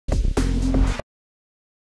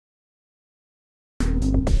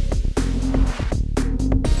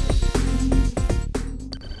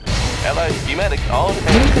All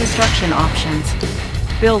New construction options.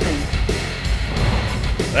 Building.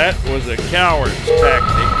 That was a coward's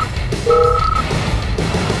tactic.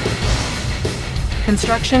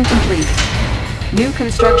 Construction complete. New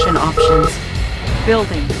construction options.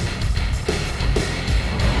 Building.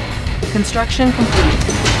 Construction complete.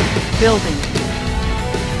 Building.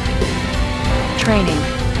 Training.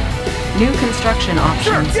 New construction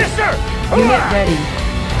options. Sir, yes, sir. Unit ready.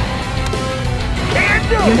 Can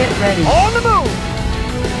do. Unit ready. On the move.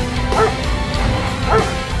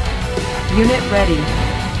 Unit ready.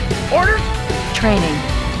 Orders. Training.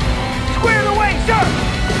 Squared away, sir.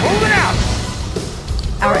 Moving out.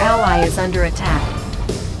 Our ally is under attack.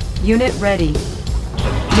 Unit ready.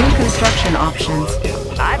 New construction options.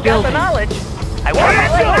 I've got the Building. knowledge. I want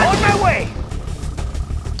on my way.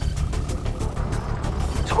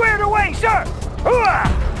 Squared away, sir.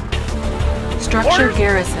 Structure Orders.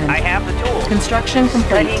 garrison. I have the tools. Construction complete.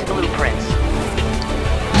 Studying blueprints.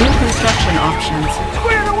 New construction options.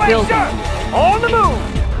 Squared away, Building. sir. On the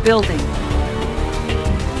move. Building.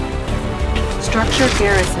 Structure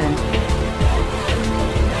garrison.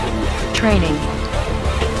 Training.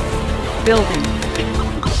 Building.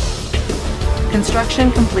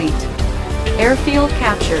 Construction complete. Airfield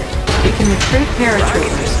captured. We can recruit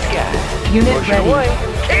paratroopers. Unit ready.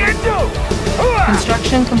 Can do.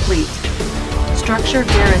 Construction complete. Structure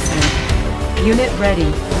garrison. Unit ready.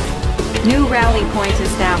 New rally point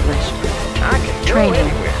established. I can go Training.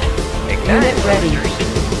 anywhere. Unit ready.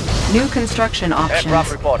 New construction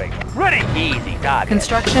options. reporting. Ready. Easy target.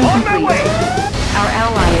 Construction On my complete. way. Our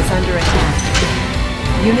ally is under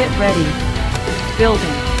attack. Unit ready.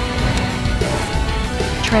 Building.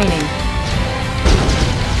 Training.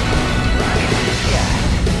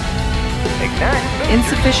 Ignite.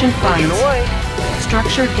 Insufficient Pushing funds. away.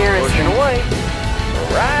 Structure Pushing garrison. away.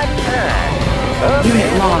 Riding high. Up Unit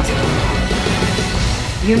and lost.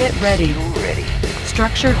 Unit ready. ready.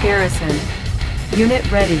 Structure garrison. Unit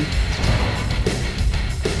ready.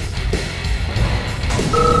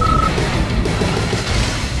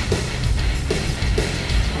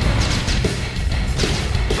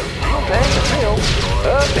 Tank to fill.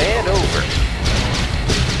 Up and over.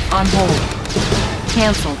 On hold.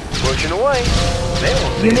 Cancelled. Pushing away. They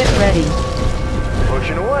won't see Unit us ready. coming.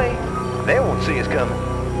 Pushing away. They won't see us coming.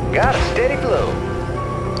 Got a steady flow.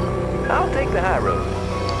 I'll take the high road.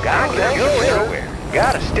 Got a tank to fill.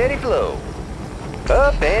 Got a steady flow.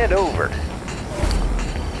 Up and over.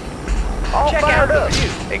 All Check fired out up.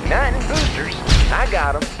 the Igniting boosters. I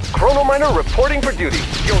got them. Chronominer reporting for duty.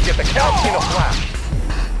 You'll get the couch in a flash.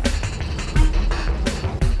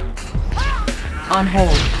 On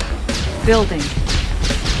hold. Building.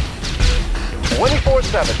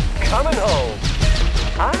 24/7. Coming home.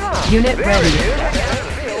 Unit there ready. it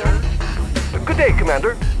is. Good day,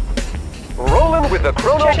 Commander. Rolling with the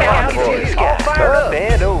Check out CronoPrime the boys. sky. All fired Up up.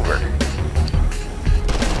 and over.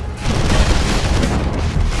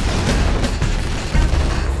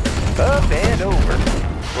 Up and over.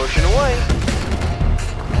 Pushing away.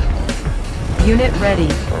 Unit ready.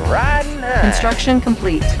 Riding high. Construction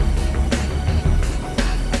complete.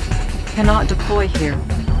 Cannot deploy here.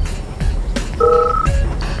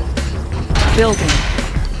 Building.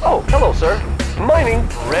 Oh, hello, sir. Mining,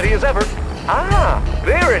 ready as ever. Ah,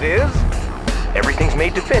 there it is. Everything's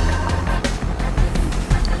made to fit.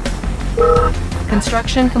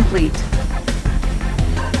 Construction complete.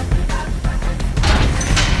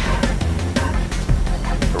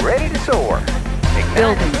 Ready to soar. Igniting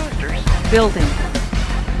Building. boosters. Building.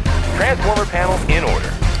 Transformer panels in order.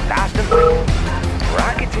 Fast and free.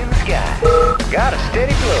 Rockets in the sky. Got a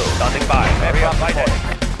steady flow. Standing by. Heavy on my head.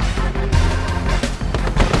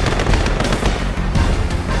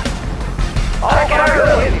 All fired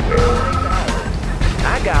up.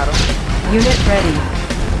 I got them. Unit ready.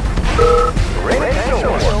 Ready to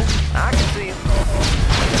soar. I can see them.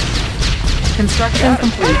 Construction Got a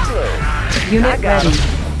steady complete. flow. Unit I got ready.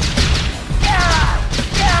 'em.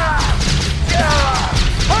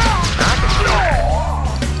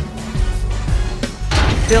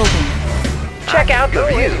 Building. Check out the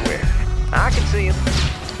view. I can see him.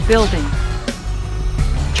 Building.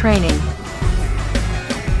 Training.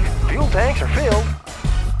 Fuel tanks are filled.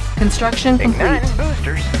 Construction complete. Igniting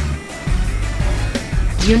boosters.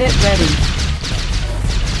 Unit ready.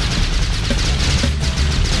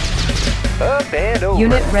 Up and over.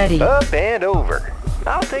 Unit ready. Up and over.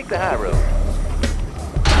 I'll take the high road.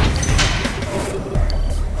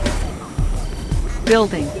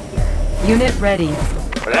 Building. Unit ready.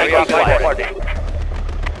 Heavy on my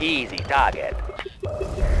head. Easy target.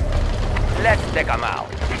 Let's take them out.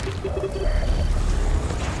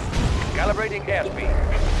 Calibrating airspeed.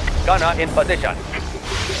 Gunner in position.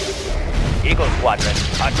 Eagle Squadron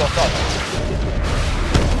at your service.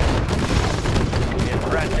 In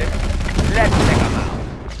transit. Let's take them out.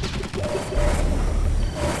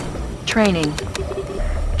 Training.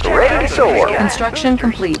 Ready to soar. Construction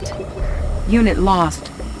complete. Unit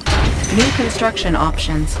lost. New construction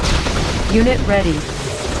options. Unit ready.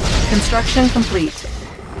 Construction complete.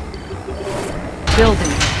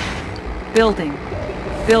 Building. Building.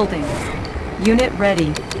 Building. Unit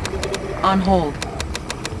ready. On hold.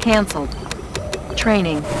 Cancelled.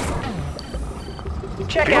 Training.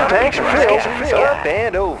 Check Fuel out tanks the filled. skies. Up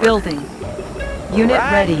and over. Building. Unit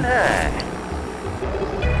ready.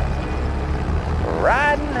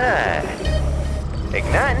 Riding high.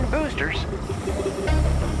 Igniting boosters.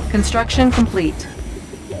 Construction complete.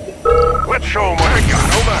 Let's show 'em what I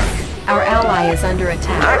got. Over. Our ally is under I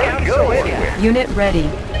attack. can go anywhere. Unit ready.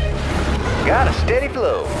 Got a steady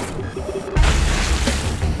flow.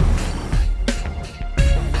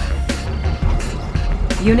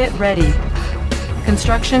 Unit ready.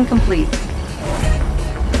 Construction complete.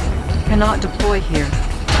 Cannot deploy here.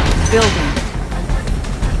 Building.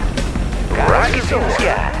 Rockets in the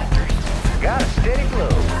sky. Got a steady flow.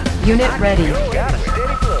 Unit ready. Got a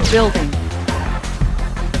steady flow. Building.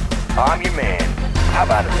 I'm your man. How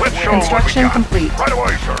about it? Let's show 'em what we Construction got. complete. Right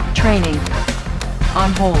away, sir. Training.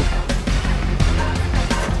 On hold.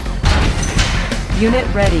 Unit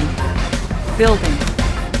ready. Building.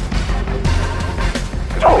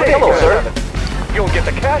 Oh, hello, sir. You'll get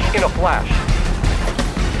the cash in a flash.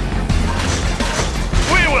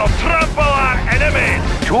 We will trample our enemies.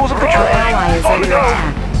 Tools of Our patrol. ally is under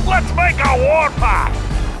attack. Let's make a warpath.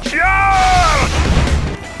 Charge!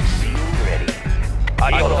 Ready.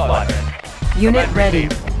 Adios, Squadron. Unit ready.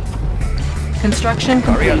 Construction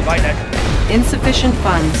Korean complete. Fighter. Insufficient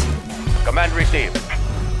funds. Command received.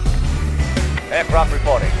 Aircraft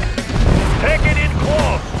reporting. Take it in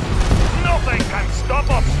close. Nothing can stop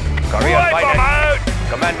us. Korean Wipe 'em Fighter. out.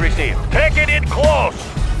 Command received. Take it in close.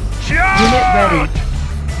 Charge! Unit ready.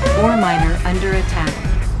 Ore miner under attack.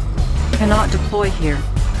 Cannot deploy here.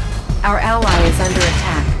 Our ally is under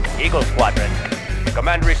attack. Eagle Squadron.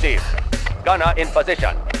 Command received. Gunner in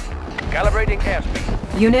position. Calibrating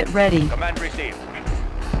airspeed. Unit ready. Command received.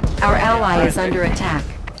 Our ally is under attack.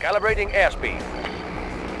 Calibrating airspeed.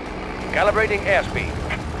 Calibrating airspeed.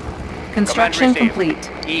 Construction Command received.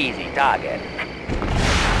 complete. Easy target.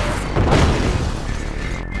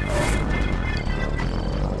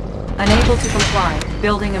 Unable to comply.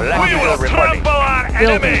 Building in We progress. will reporting. trample our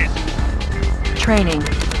Building. enemies. Training.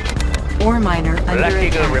 Ore miner under Black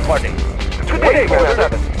Eagle attack. reporting. Hey, sir.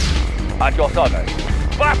 At your service.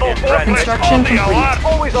 Battle In fortress Construction on the complete. alert.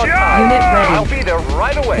 Always on Charge! time. Unit ready. I'll be there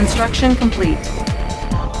right away. Construction complete.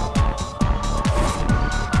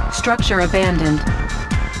 Structure abandoned.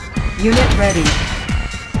 Unit ready.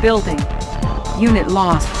 Building. Unit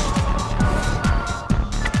lost.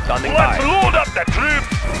 Standing Let's by. load up the troops.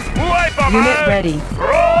 Wipe 'em Unit out. ready.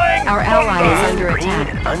 Rolling. Our ally is under Green attack.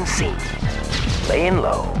 and unseen. Laying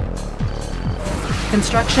low.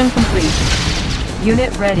 Construction complete.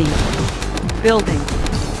 Unit ready. Building.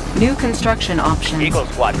 New construction options. Eagle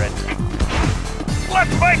Squadron.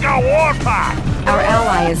 Let's make a warpath. Our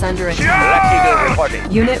ally is under attack. Black Eagle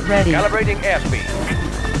reporting. Unit ready. Calibrating airspeed.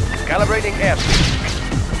 Calibrating airspeed.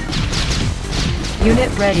 Unit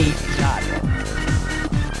ready. Got it.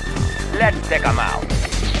 Let's take them out.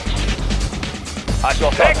 At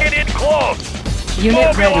your Take service. it in close.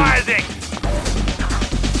 Unit ready. Mobilizing.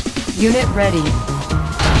 Unit ready.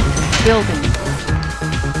 Building.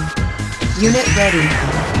 Unit ready.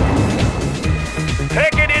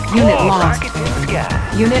 Take it in Unit close. lost. Rockets in the sky.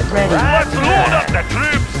 Unit ready. Let's load up the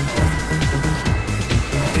troops.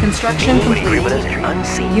 Construction complete.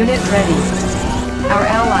 Unseen. Unit ready. Our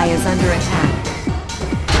ally is under attack.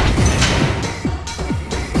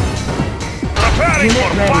 Preparing Unit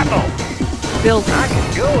for ready. battle. Building.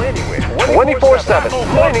 Go anywhere. 24/7. Battle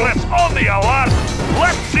Mining. fortress on the alert.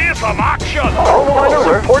 Let's see some action. Chrono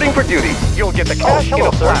miner reporting for duty. You'll get the cash in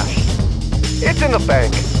a flash. It's in the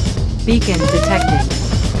bank. Beacon detected.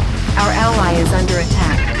 Our ally is under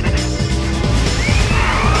attack.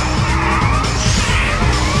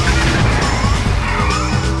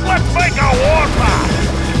 Let's make a warpath.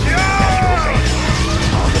 Yeah!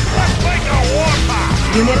 Let's make a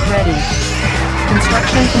warpath. Unit ready.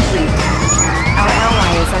 Construction complete. Our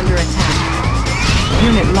ally is under attack.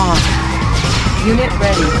 Unit lost. Unit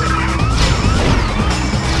ready.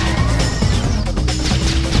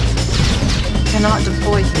 Cannot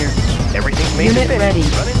deploy here. Everything's made Unit to fit. ready.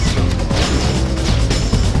 Running smooth.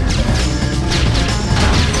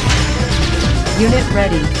 Unit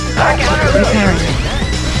ready. Repairing.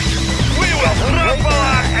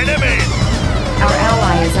 Our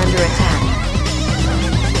ally is under attack.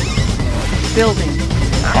 Building.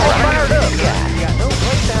 All fired up, guys. Got no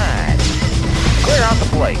place to hide. Clear out the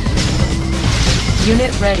place.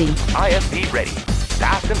 Unit ready. ISP ready.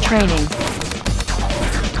 Fast and Training.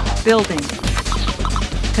 Building.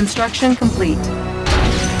 Construction complete.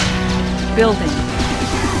 Building.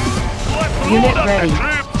 Let's Unit load up ready. the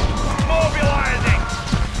troops. Mobilizing.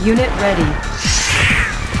 Unit ready.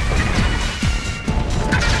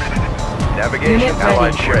 Navigation Unit ready.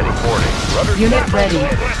 allied ship reporting. Rudder Unit stop ready.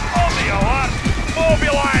 ready. On the alert.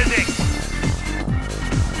 Mobilizing.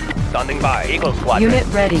 standing by. Eagle Squadron. Unit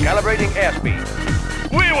ready. Calibrating airspeed.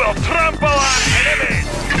 We will trample on enemies.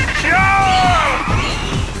 Charge!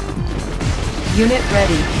 Unit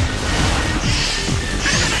ready.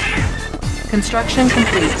 Construction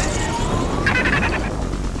complete.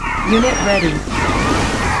 Unit ready.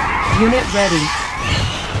 Unit ready.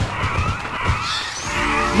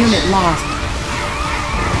 Unit lost.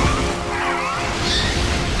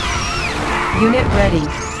 Unit ready.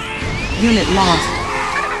 Unit lost.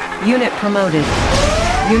 Unit promoted.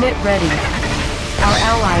 Unit ready. Our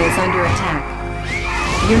ally is under attack.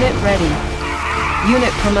 Unit ready.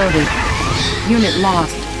 Unit promoted. Unit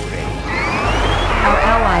lost. Our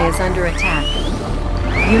ally is under attack.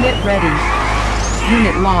 Unit ready.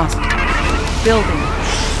 Unit lost. Building.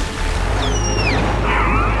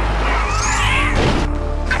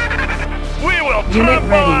 We will Unit trample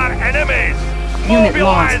ready. on enemies. Unit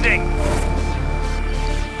lost. Mobilizing.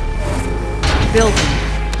 Building.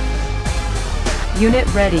 Unit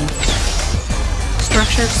ready.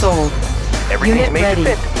 Structure sold. Everything's Unit made ready.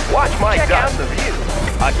 to fit. Watch my Check gun. out the view.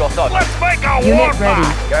 At your service. Let's make a Unit warpath.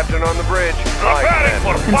 ready. Captain on the bridge. Preparing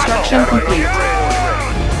for Construction battle. complete.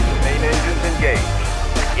 Main engines engaged.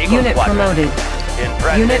 Eagle Unit Squadron. promoted. In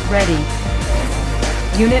transit. Unit ready.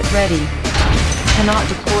 Unit ready. Cannot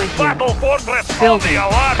deploy here. Battle fortress on Building. the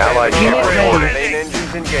alert. Allied ship Unit ready. reporting. Main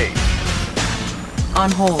engines engaged.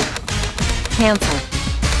 On hold. Cancel.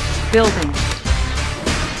 Building.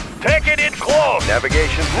 Take it in close.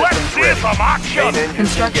 Navigation Let's systems see ready. some action. Main engines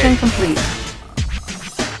Construction engaged. complete.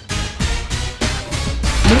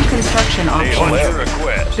 New construction options.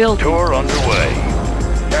 request. Building. Tour underway.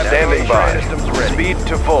 Standing by. Systems ready. Speed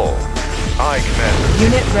to full. Aye, Commander.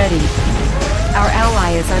 Unit ready. Our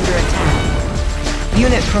ally is under attack.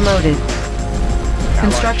 Unit promoted.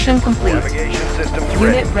 Construction complete. Navigation systems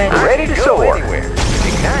Unit ready. Ready to Go soar. anywhere.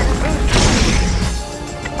 Ignite and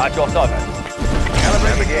boost. At your service.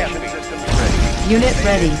 Navigation systems ready. Unit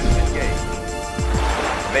ready. Engaged.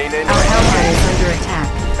 Main engine Our ally is under attack.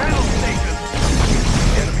 Battle station.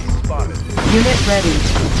 enemy spotted. Unit ready.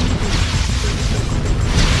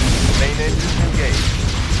 Main engines engaged.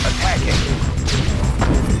 Attacking.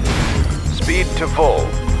 Speed to full.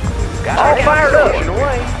 All fired up. Pushing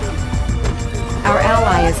away. Our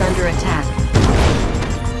ally is under attack.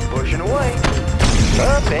 Pushing away.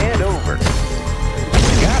 Up and over.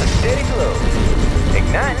 Got a steady flow.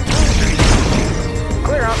 Ignite.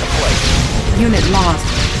 Clear out the place. Unit lost.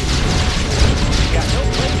 Got no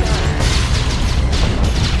place to hide.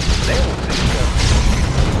 They won't see you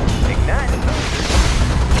coming. Ignite.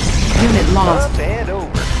 Unit lost. Up and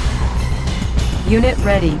over. Unit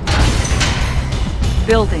ready.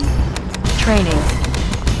 Building. Training.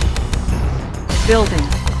 Building.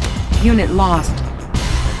 Unit lost.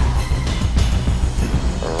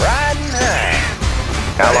 Riding high.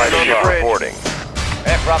 Allied ship reporting.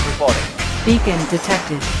 Aircraft reporting. Beacon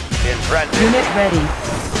detected. In transit. Unit ready.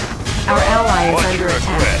 Our ally is What's under your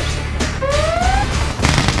attack. request?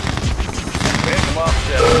 Pick 'em up,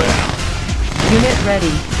 settle down. Unit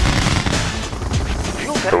ready.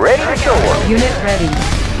 Ready to soar. Unit ready.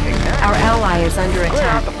 Our ally is under Clear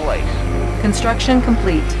out attack. the place. Construction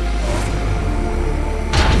complete.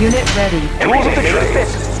 Unit ready. Tools of the trade.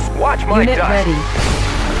 Watch my Unit dust. ready.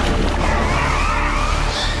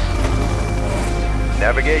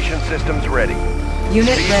 Navigation systems ready.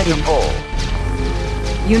 Unit Speed ready. to full.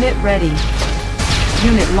 Unit ready.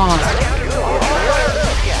 Unit lost.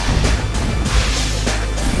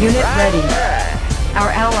 Unit ready. Our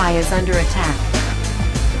ally is under attack.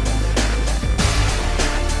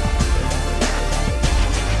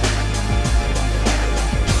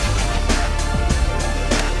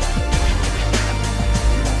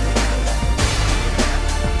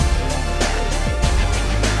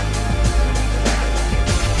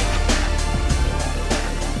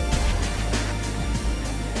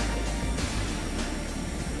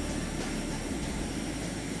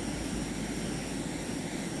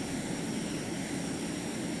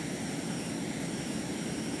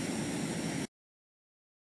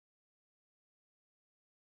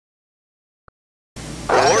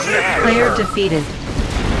 Player defeated.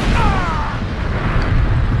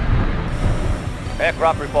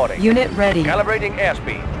 Aircraft reporting. Unit ready. Calibrating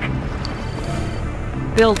airspeed.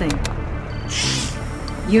 Building.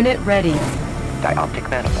 Unit ready. Dioptic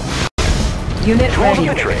manifold. Unit ready.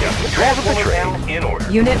 Transformer in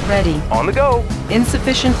order. Unit ready. On the go.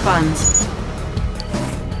 Insufficient funds.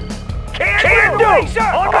 Can do, sir.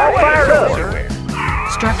 All fired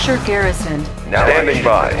up. Structure garrisoned. Now standing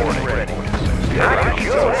by.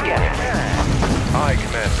 Aye,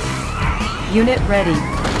 Commander. Unit ready.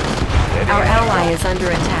 Our ally is under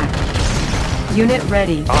attack. Unit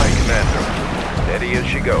ready. Aye, Commander. Steady as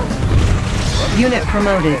she goes. Unit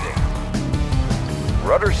promoted.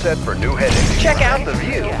 Rudder set for new heading. Check out the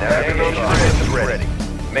view. Navigation systems ready.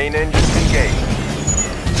 Main engines engaged.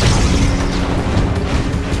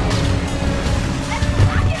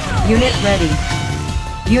 Unit ready.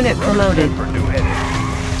 Unit promoted. For new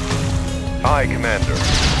heading. Aye, Commander.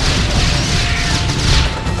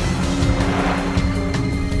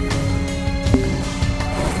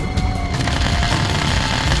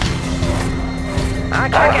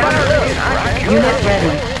 Unit ready.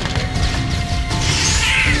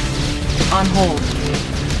 On hold.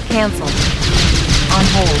 Cancel. On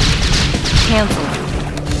hold. Cancel.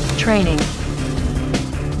 Training.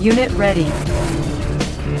 Unit ready.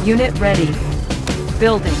 Unit ready.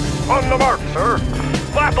 Building. On the mark, sir.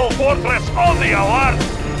 Battle fortress on the alert.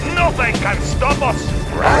 Nothing can stop us.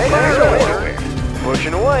 Right there.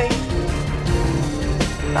 Pushing away.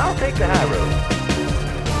 I'll take the high road.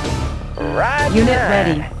 Right. Unit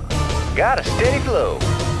ready. Got a steady flow.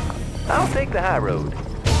 I'll take the high road.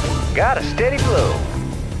 Got a steady flow.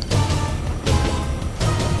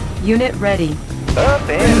 Unit ready. Up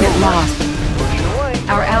and Unit over. lost. Pushing away.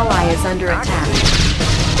 Our ally is under attack.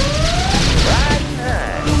 Right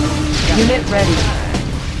behind. Unit ready.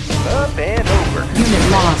 Up and over.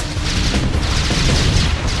 Unit lost.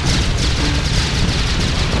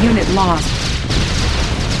 Unit lost.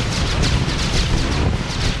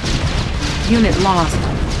 Unit lost.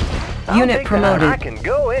 I'll Unit take the high road. promoted. I can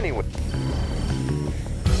go anywhere.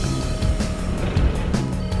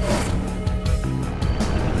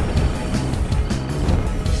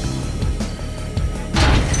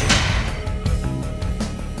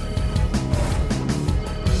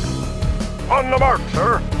 On the mark,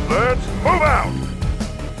 sir. Let's move out.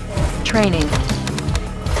 Training.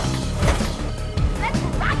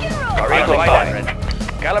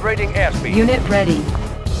 Calibrating airspeed. Unit ready.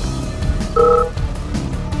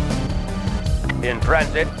 In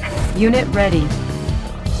transit. Unit ready.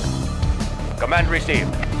 Command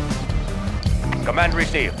received. Command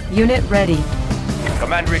received. Unit ready.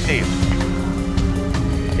 Command received.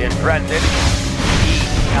 In transit.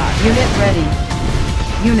 Unit ready.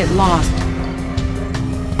 Unit lost.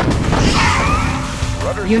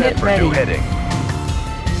 Rudder Unit set for ready. new heading.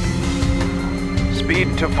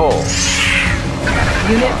 Speed to full.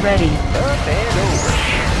 Unit ready. Up and over.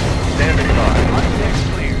 Standing by. Deck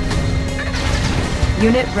clear.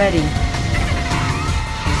 Unit ready.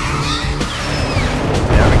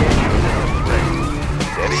 Navigation systems ready.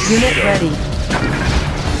 Steady as Unit she goes. ready.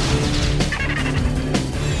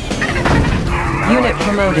 Unit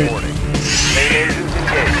promoted. Main engines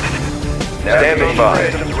engaged. Standing by.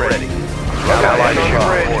 Systems ready. Allied ship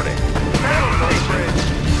ready. Reporting.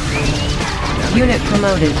 Unit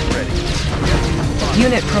promoted.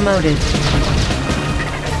 Unit promoted.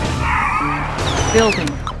 Building.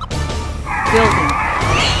 Building.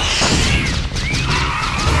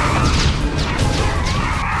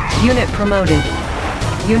 Unit promoted.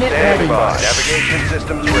 Unit Standing by. ready. Navigation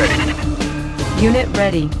systems ready. Unit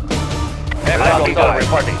ready. Aircraft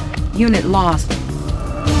reporting. Unit lost.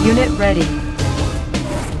 Unit ready.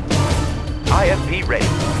 IFP ready.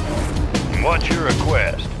 What's your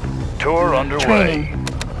request? Tour underway. Training.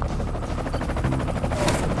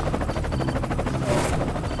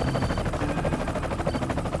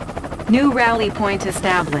 New rally point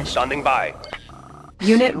established. Standing by.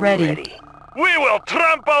 Unit ready. We will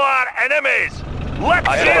trample our enemies. Let's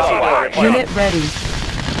I see have some a work. Unit ready.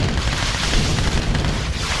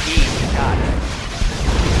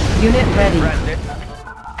 Unit ready. Transit.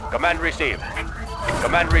 Command received.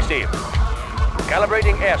 Command received.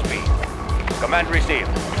 Calibrating airspeed. Command received.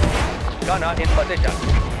 Gunner in position.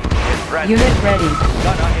 In transit. Unit ready.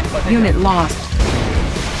 Gunner in position. Unit lost.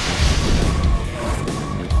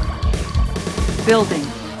 Building.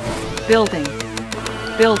 Building.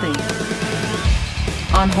 Building.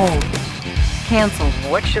 On hold. Cancel.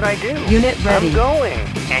 What should I do? Unit ready. I'm going.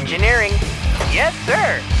 Engineering. Yes,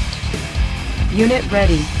 sir. Unit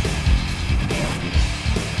ready.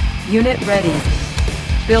 Unit ready.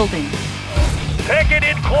 Building. Take it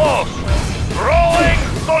in close. Rolling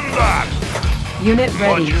thunder. Unit What's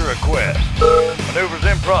ready. your request? Maneuvers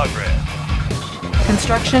in progress.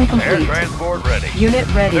 Construction Air complete. transport ready. Unit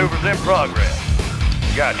ready. Maneuvers in progress.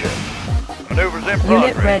 Gotcha. Maneuvers in progress.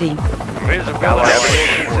 Unit ready. Visibility.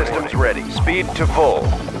 Navigation systems ready. Speed to full.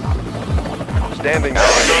 Standing by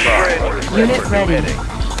on the bridge. Unit ready.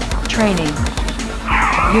 Heading. Training.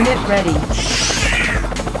 Unit ready.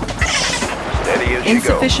 Steady as you go.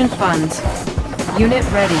 Insufficient funds. Unit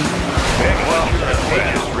ready.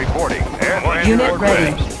 Aegis reporting. Air transport Unit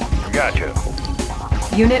ready. Gotcha.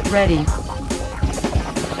 Unit ready.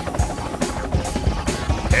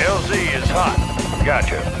 LZ is hot.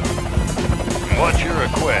 Gotcha. What's your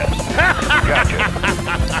request? Gotcha.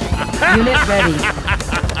 Unit ready.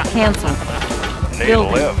 Cancel. Need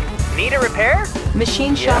Building. a lift. Need a repair?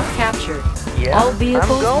 Machine shop captured. Yeah, All vehicles I'm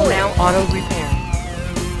will going. now auto repair.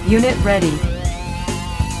 Unit ready.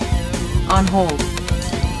 On hold.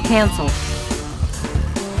 Cancel.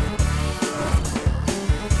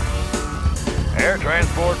 Air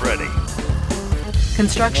transport ready.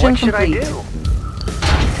 Construction What should I complete. do?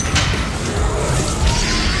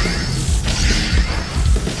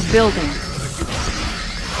 Building.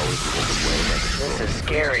 This is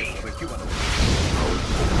scary.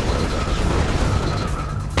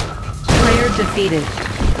 Player defeated.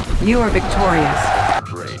 You are victorious.